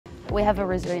We have a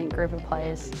resilient group of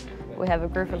players. We have a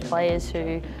group of players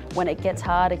who, when it gets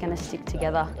hard, are going to stick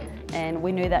together. And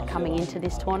we knew that coming into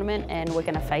this tournament, and we're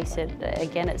going to face it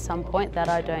again at some point, that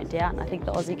I don't doubt. And I think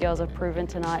the Aussie girls have proven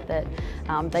tonight that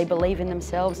they believe in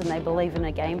themselves and they believe in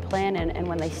a game plan, and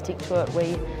when they stick to it,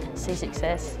 we see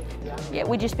success. Yeah,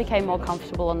 we just became more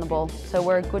comfortable on the ball. So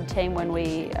we're a good team when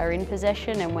we are in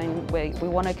possession and when we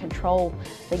want to control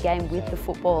the game with the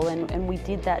football, and we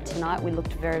did that tonight. We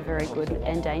looked very, very good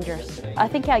and dangerous. I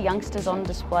think our youngsters on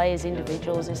display as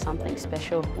individuals is something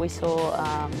special. We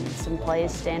saw some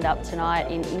players stand up tonight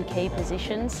in key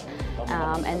positions,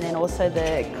 and then also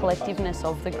the collectiveness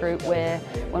of the group, where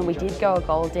when we did go a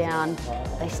goal down,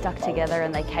 they stuck together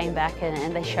and they came back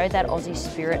and they showed that Aussie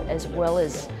spirit, as well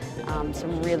as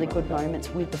some really good moments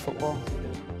with the football.